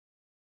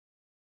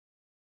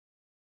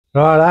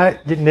Righto,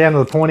 getting down to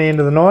the pointy end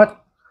of the night.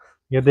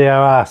 Got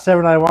our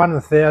 701 and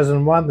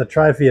 1001, the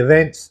trophy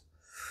events.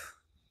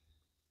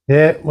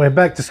 Yeah, we're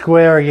back to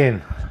square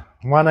again.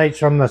 One each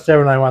from the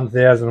 701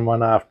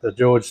 1001 after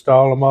George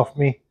stole them off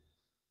me.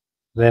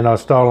 Then I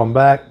stole them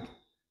back.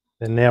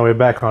 And now we're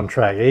back on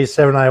track. He's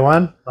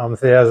 701, I'm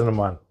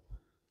 1001.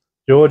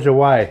 George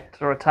away.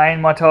 To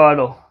retain my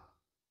title.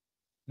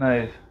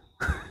 Move.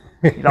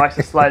 He likes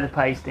to slow the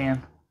pace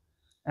down.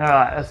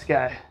 Alright, let's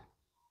go.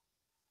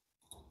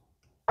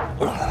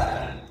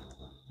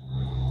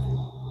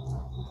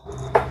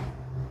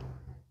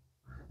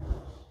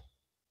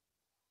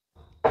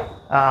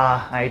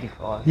 Ah,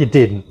 85. You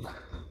didn't.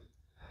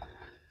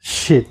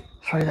 Shit.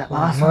 Throw that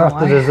last one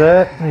After away.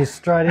 dessert, he's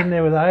straight in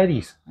there with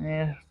 80s.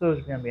 Yeah, I thought it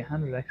was going to be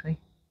 100 actually.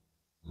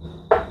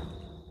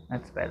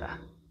 That's better.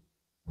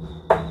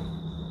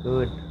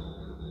 Good.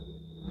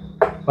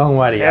 Long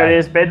way to go. There it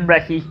is, bed and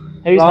brekkie.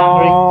 Who's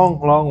hungry?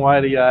 Long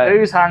way to go.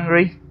 Who's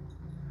hungry?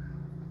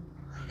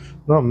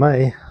 Not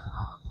me.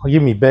 I'll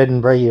give me bed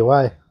and brekkie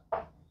away.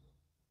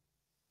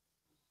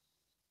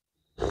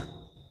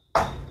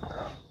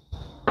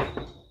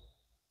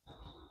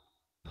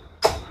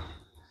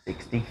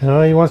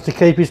 Oh, he wants to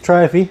keep his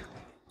trophy.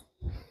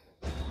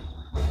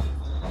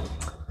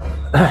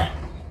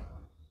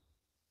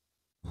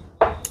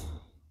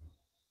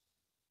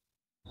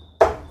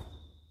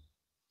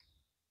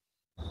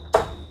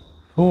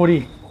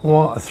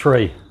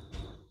 $43.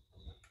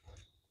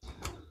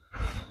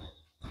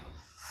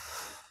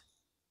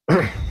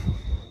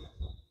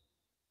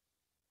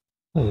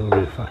 A little bit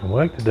of fucking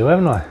work to do,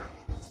 haven't I?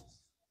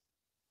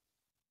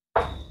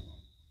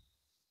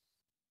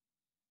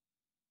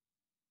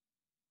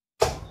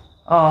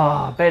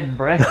 Oh, bed and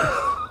breakfast.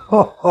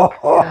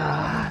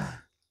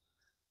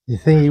 You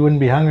think he wouldn't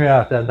be hungry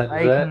after that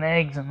Bacon dessert? and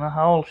eggs and the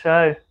whole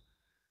show.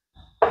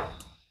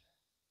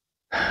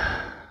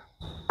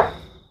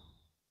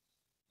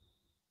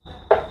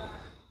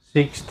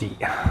 $60.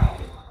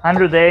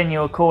 100 there and you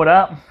were caught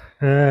up.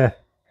 Yeah.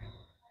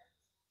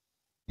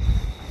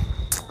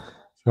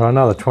 So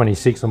another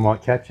 26 I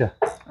might catch you.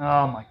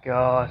 Oh my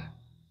god.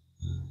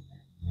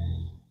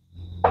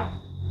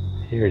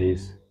 Here it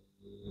is.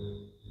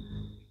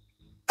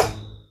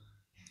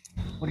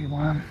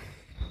 41.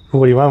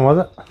 41 was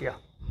it? Yeah.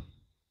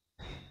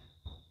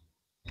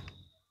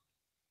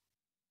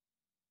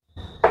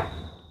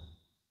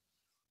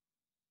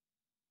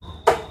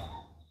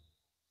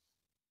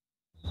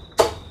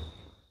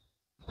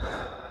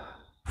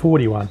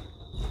 $41.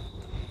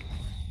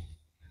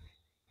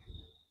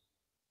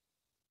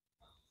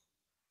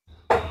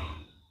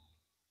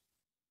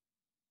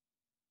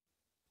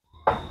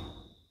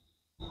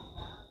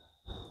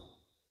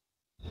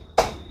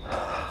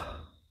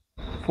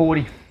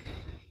 $40.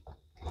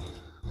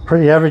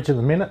 Pretty average at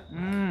the minute.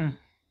 Mm.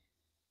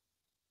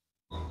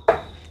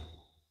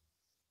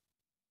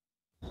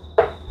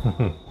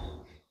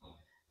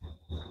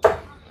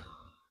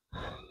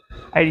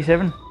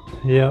 $87.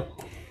 Yep.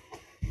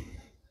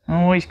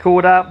 Oh, he's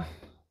caught up.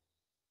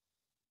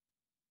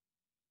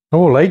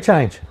 Oh, lead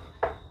change.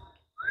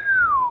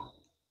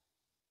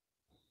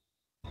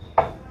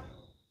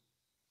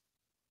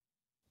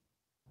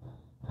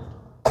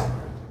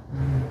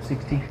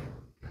 $60.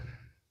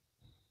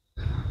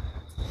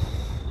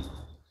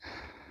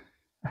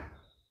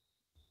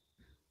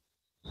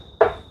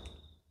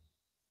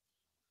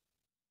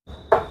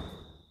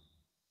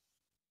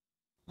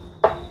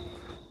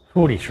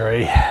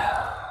 $43.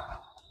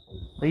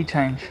 Lead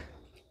change.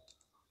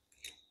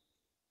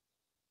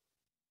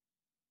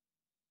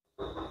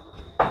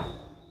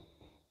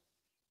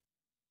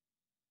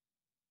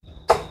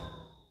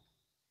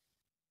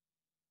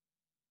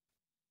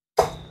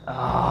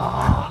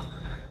 Oh,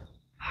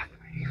 fuck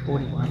me,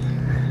 41.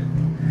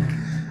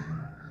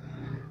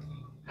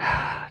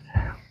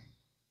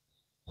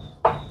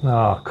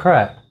 Oh,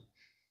 crap.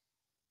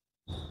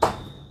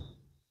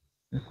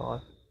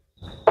 5.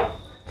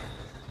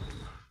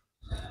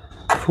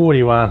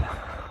 41.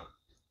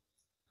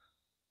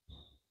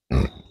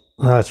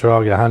 That's right,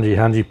 I'll get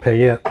 100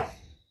 peg out.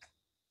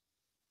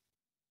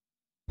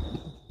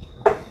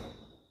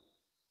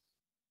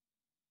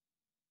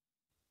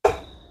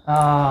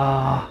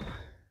 Ah,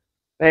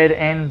 bed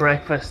and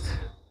breakfast.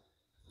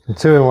 A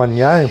 2-in-1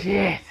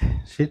 game.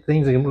 Shit.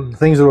 Things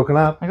are looking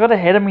up. I got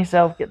ahead of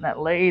myself getting that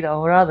lead. I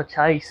would rather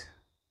chase.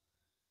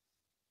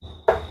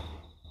 Here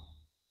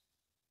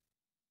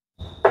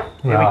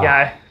we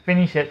go.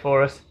 Finish it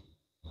for us.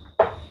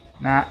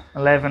 Nah,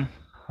 11.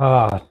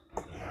 Oh,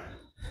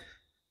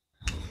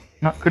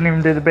 Couldn't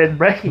even do the bed and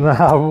brekkie. no,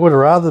 I would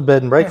have rather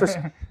bed and breakfast.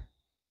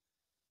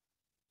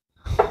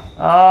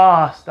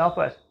 Ah, stop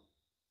it.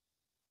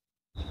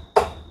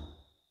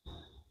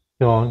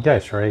 Go on, go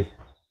 3.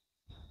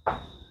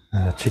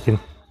 Chicken.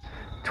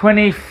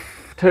 22.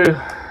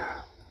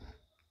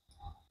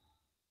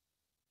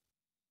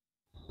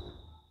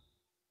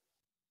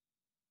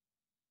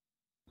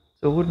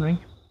 Still wouldn't we?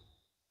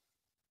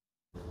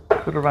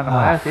 Could have run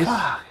away with this.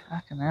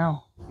 Fucking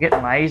hell.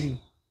 Getting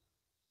lazy.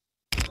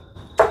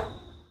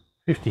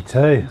 52.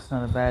 That's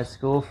not a bad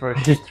score for a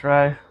shit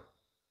throw.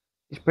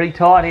 It's pretty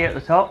tight here at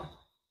the top.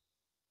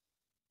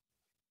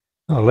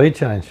 Oh, lead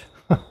change.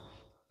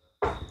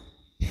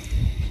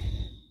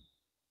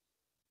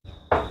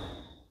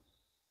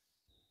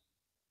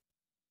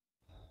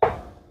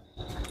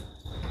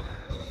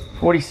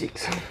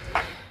 46.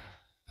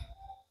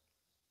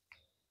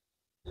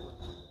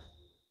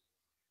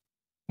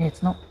 Yeah,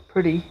 it's not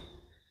pretty.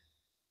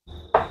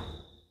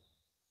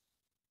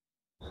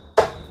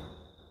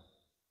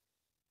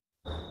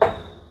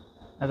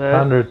 That hurt.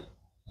 100.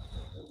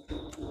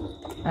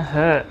 That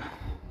hurt.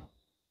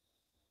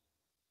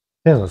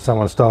 Sounds like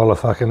someone stole a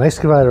fucking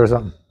excavator or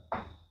something.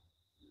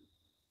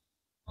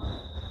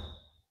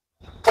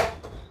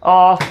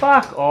 Oh,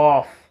 fuck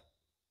off.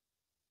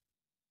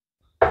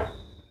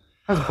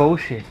 That's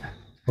bullshit.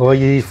 Well,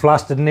 he's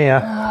flustered now.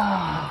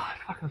 Oh,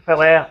 it fucking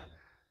fell out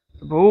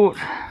the board.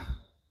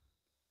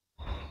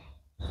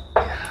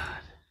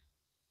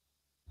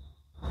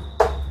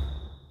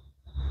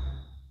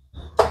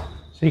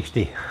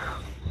 60.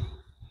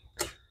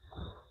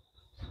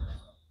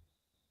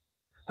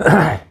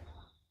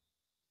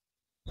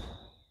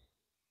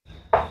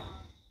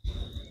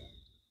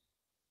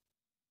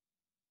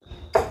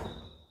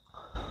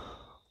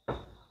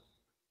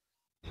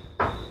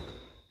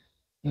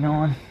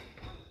 Nine.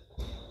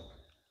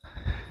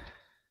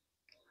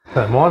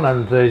 Don't mind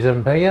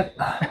 137p yet.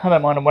 I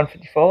don't mind a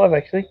 155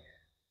 actually.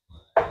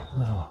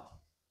 Oh.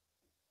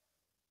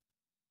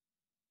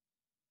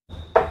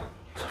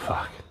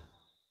 Fuck.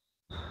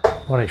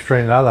 One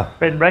extreme than the other.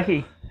 Red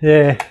Brecky.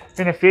 Yeah.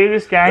 Been a few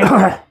this game.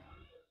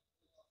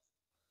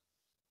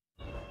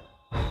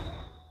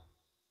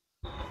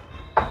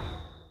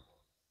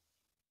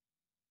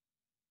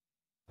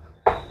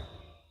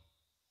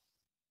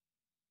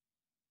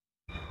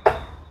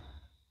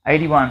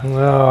 $81.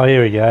 Oh,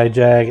 here we go,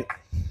 Jag.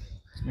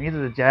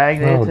 Neither the Jag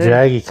there Oh, too.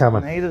 Jaggy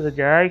coming. Neither the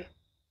Jag.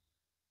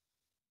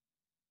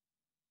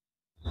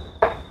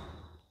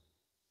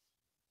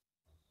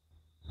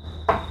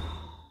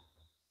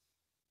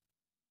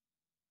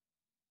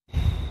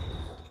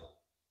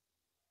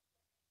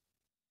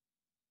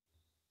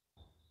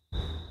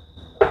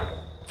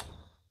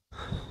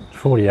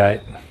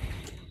 $48.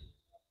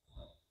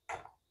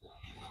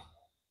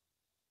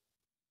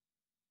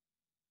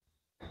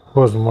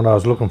 Wasn't what I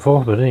was looking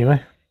for, but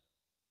anyway.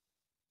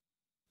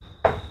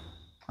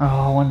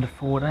 Oh, 1 to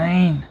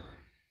 14.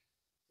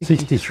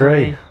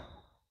 63.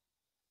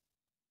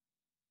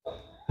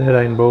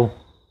 13 ball.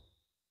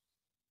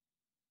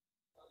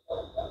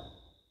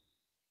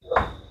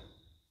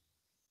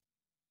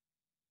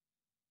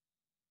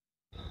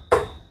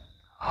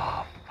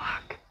 Oh,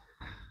 fuck.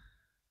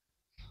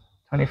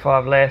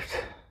 25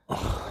 left.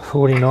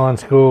 49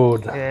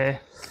 scored. Yeah.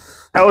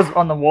 That was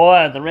on the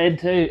wire, the red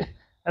too.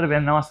 That'd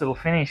have been a nice little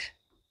finish.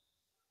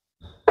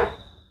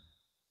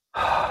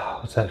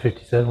 What's that,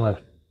 57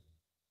 left?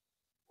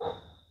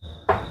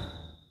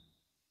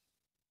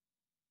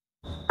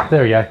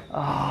 There we go.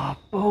 Oh,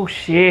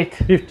 bullshit.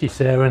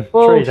 57.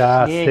 Bullshit. 3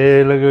 darts.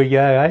 There, look, we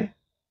go, eh?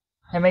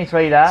 How many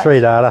 3 darts? 3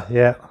 data,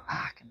 yeah.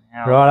 Fucking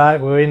hell.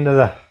 Righto, we're into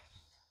the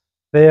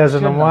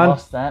Shouldn't have 1001.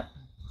 lost that.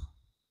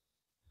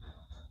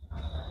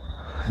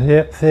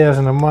 Yep,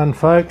 1001,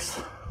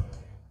 folks.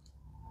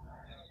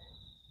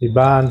 The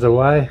barn's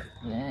away.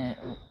 Yeah.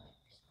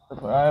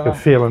 Flip her over. Could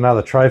feel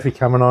another trophy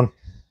coming on.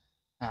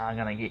 Oh, I'm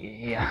gonna get you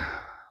here.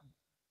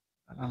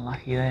 I'm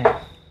unlucky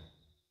there.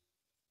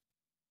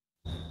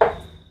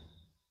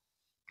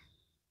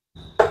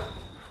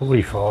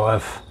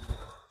 $45.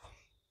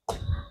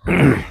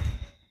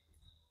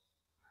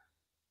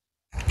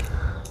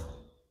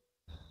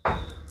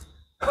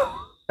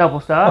 Double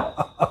star.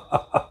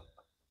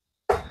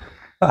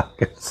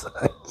 Fuck's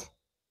sake.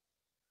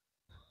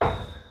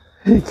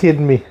 You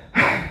kidding me?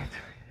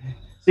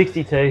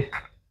 62.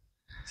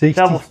 60?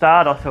 Double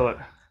start, I thought.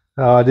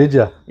 Oh, did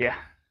you? Yeah.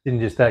 Didn't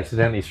just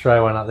accidentally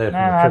throw one up there from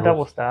the No, triples.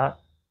 double start.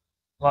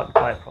 I like to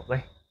play it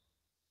properly.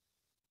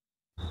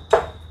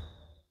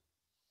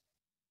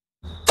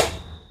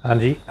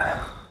 100.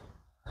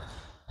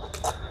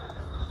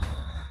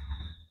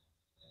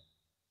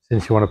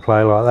 Since you want to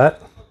play like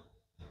that.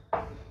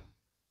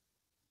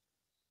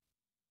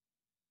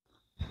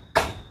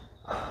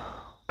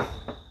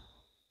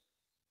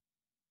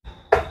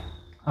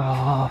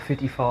 Oh,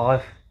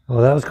 55.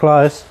 Well, that was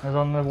close. I was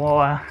on the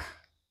wire.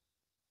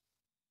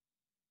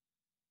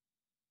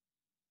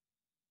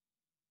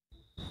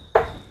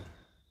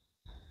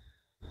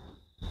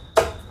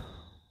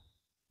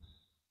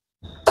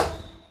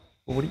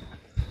 $40.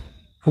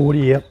 40,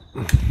 yep.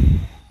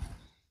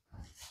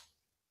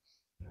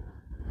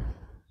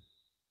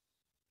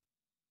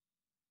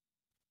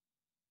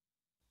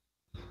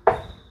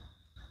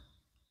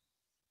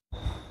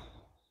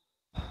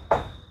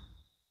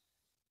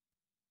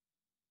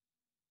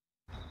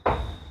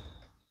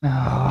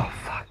 Oh,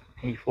 fuck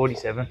me.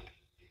 47.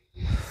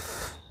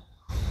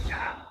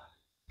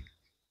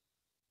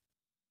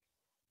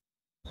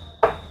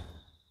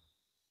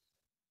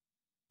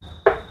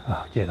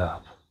 Oh, get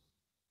up.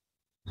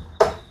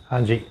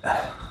 100.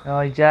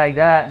 Oh, he jagged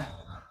that.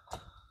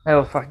 They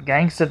were fucking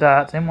gangster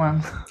darts, them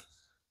ones.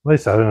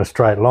 least they're in a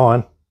straight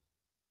line.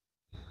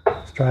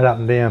 Straight up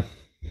and down.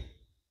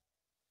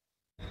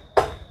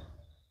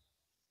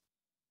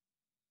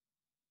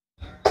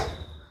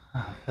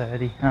 Oh,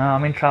 30. Oh,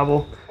 I'm in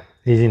trouble.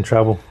 He's in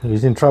trouble. He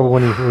was in trouble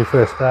when we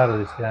first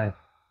started this game.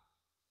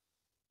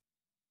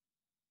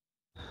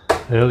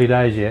 Early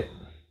days yet.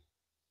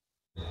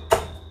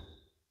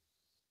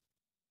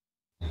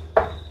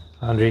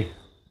 100.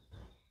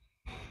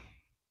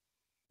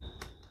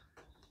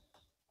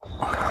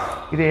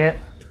 Get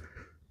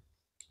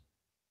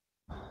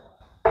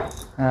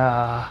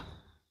out.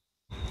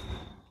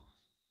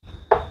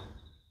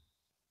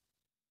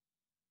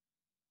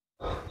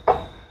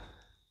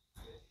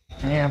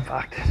 Yeah, I'm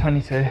fucked.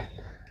 22.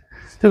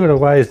 Still got a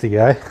ways to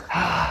go.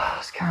 I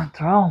just can't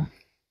throw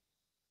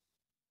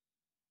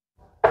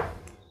them.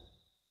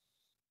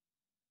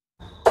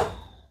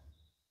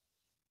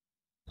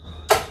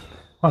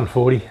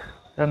 $140.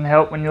 Doesn't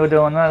help when you're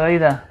doing that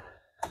either.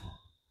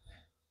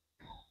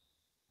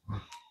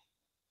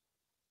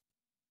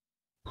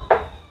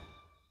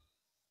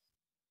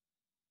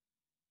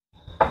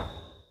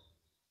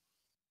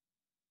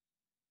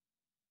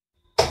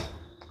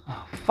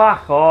 Oh,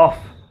 fuck off.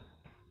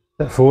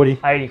 That 40.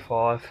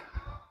 85.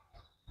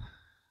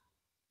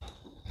 At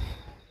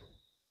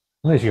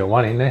least you got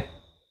one in there.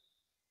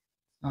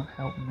 Not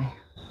helping me.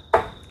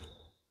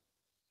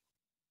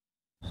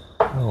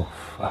 Oh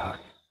fuck.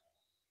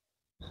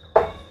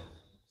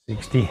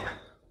 60.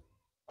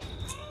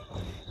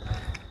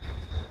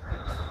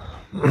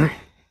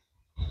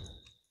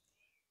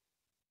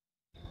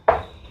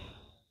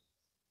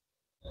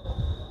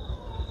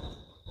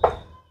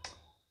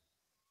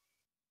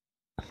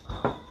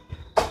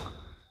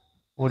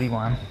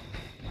 $41.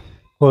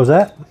 What was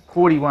that?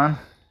 41.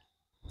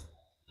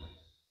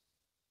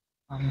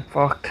 I'm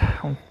fucked.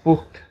 I'm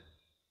booked.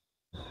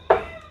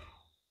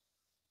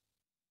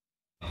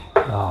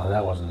 Oh,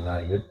 that wasn't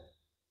no good.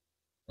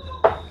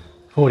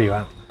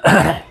 41.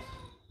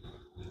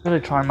 Gotta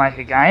try and make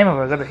a game of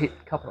it. I've got to hit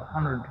a couple of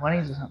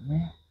 120s or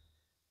something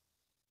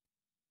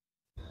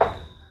there.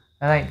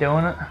 That ain't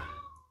doing it.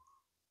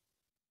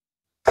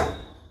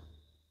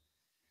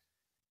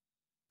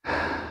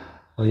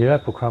 Well, you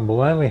apple crumble,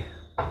 won't we?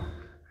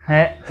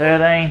 Yeah,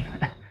 13.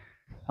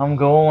 I'm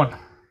gone.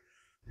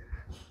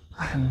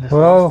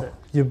 Well,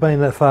 you've been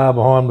that far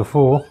behind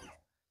before.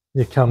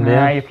 You've come down.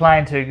 Nah, you're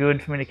playing too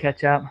good for me to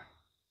catch up.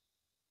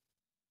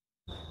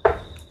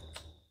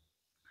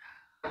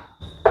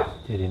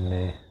 Get in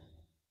there.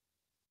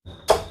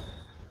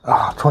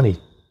 Oh,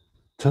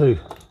 22.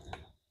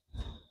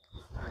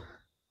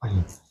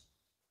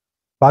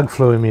 Bug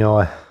flew in my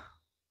eye.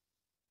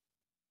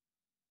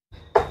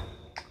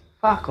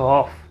 Fuck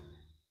off.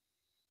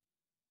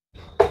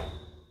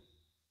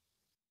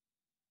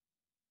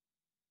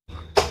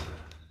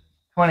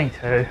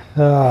 $22.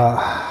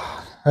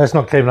 That's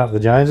not keeping up the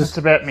Joneses. It's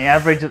about my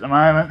average at the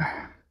moment.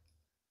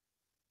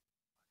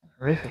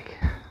 Horrific.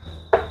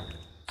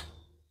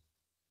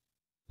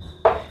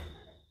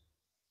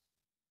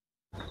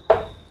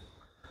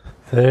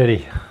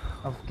 $30.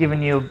 I've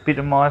given you a bit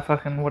of my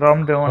fucking what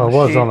I'm doing. I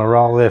was on a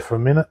roll there for a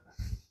minute.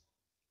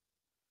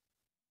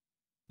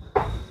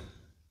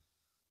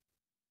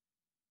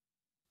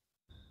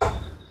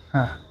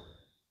 Huh.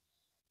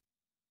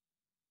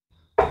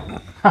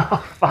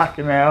 Oh,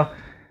 fucking hell.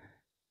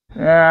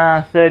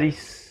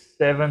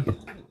 37.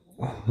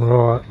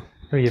 Right.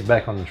 We get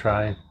back on the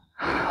train.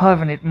 I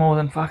haven't hit more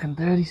than fucking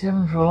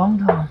 37 for a long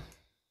time.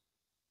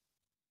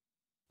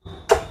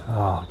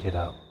 Oh, get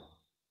up.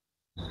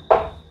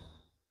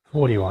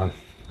 41.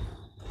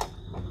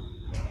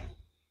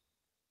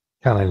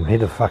 Can't even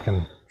hit a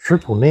fucking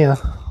triple now.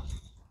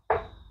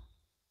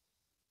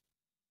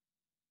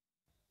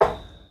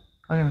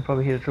 I can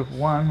probably hit a triple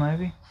one,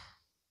 maybe.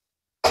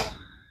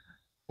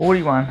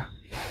 41.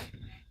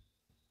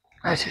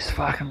 That's just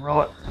fucking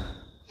right.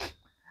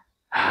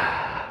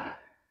 I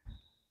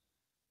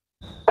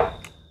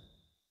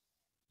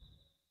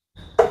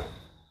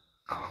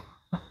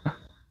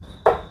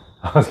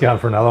was going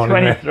for another one.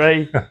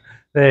 23.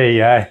 There you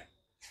go.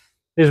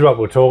 This is what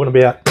we're talking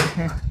about.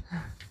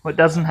 What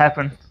doesn't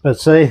happen?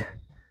 Let's see.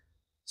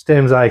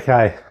 Stem's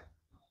okay.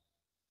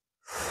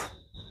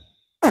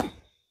 Oh,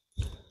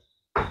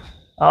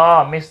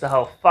 I missed the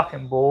whole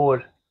fucking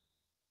board.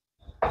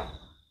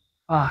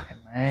 Fucking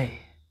me.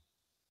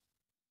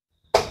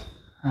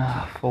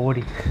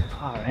 40.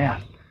 Far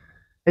out.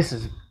 This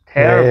is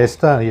terrible. Yeah, it's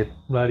starting to get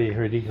bloody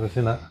ridiculous,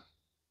 isn't it?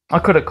 I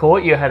could have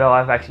caught you had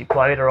I actually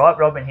played alright,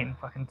 but I've been hitting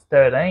fucking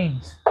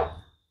 13s.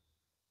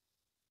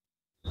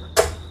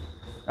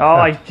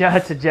 Oh,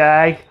 it's a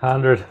jag.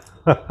 100.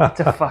 It's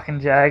a fucking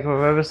jag. We've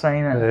ever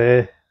seen it.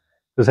 Yeah. It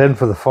was heading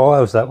for the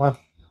fives, that one.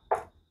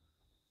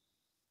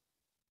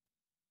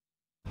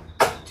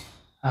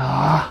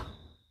 Ah.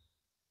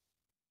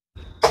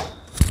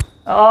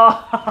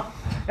 Oh,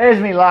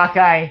 there's me luck,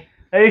 eh?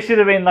 It should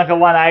have been like a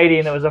 180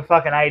 and it was a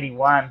fucking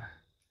 81.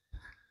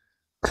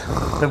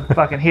 To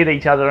fucking hit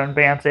each other and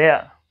bounce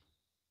out.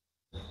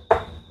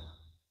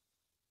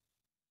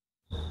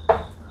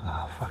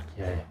 Oh, fuck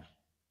yeah.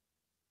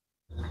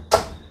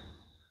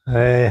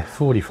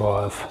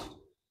 45.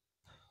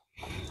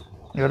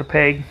 You got a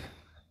peg.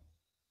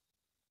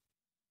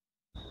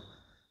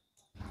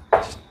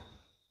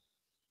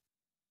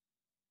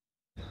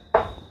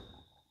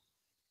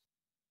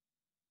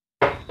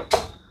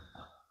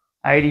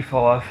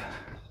 $85.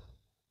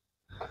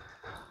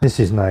 This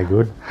is no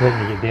good.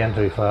 Letting you get down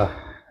too far.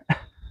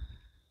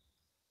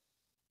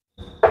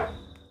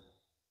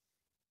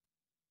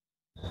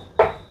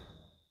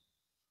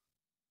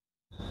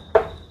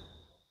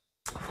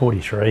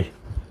 $43.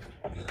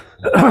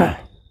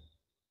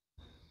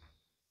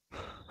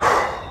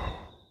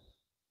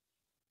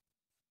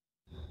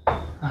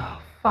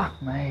 Oh, fuck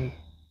me.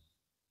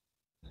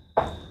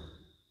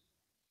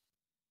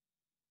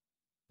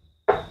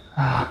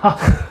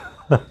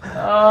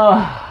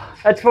 Oh,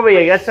 that's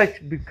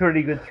like a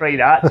pretty good 3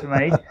 darts for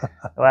me. The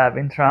way I've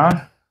been thrown.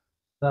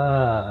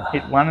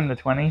 Hit 1 in the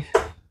 20s.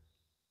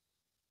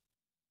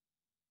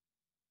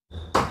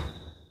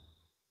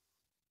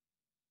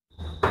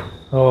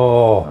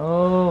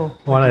 Oh,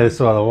 one either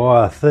side of the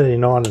wire.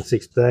 39 and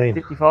 16.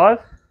 55.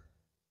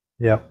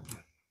 Yep.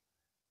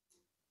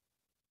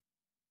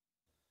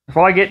 If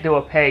I get to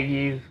a peg,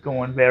 you've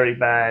gone very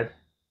bad.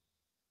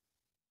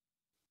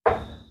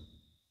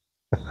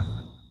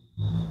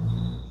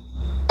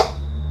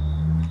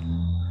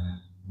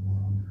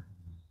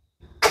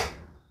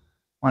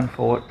 One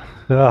fort.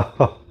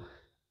 Oh,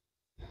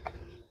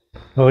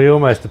 well, you're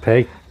almost a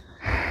peg.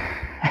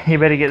 You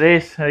better get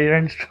this, or you're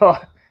in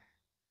stride.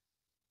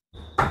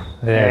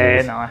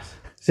 Yeah, nice.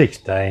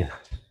 16.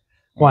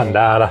 One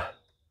data.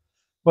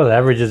 What are the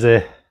averages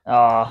there?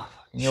 Oh,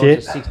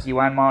 yours is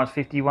 61, mine was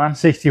 51.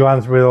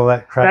 61's with all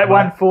that crap. That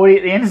 140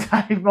 at the end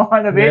saved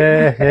mine a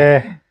bit.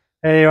 Yeah.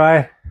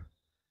 Anyway,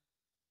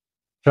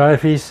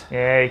 trophies.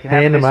 Yeah, you can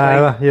have hand them this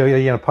over. You're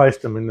going to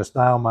post them in the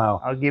snail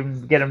mail. I'll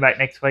get them back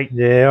next week.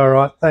 Yeah, all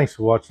right. Thanks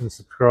for watching.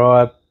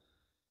 Subscribe.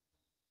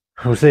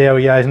 We'll see how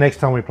it goes next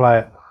time we play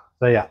it.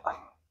 See ya.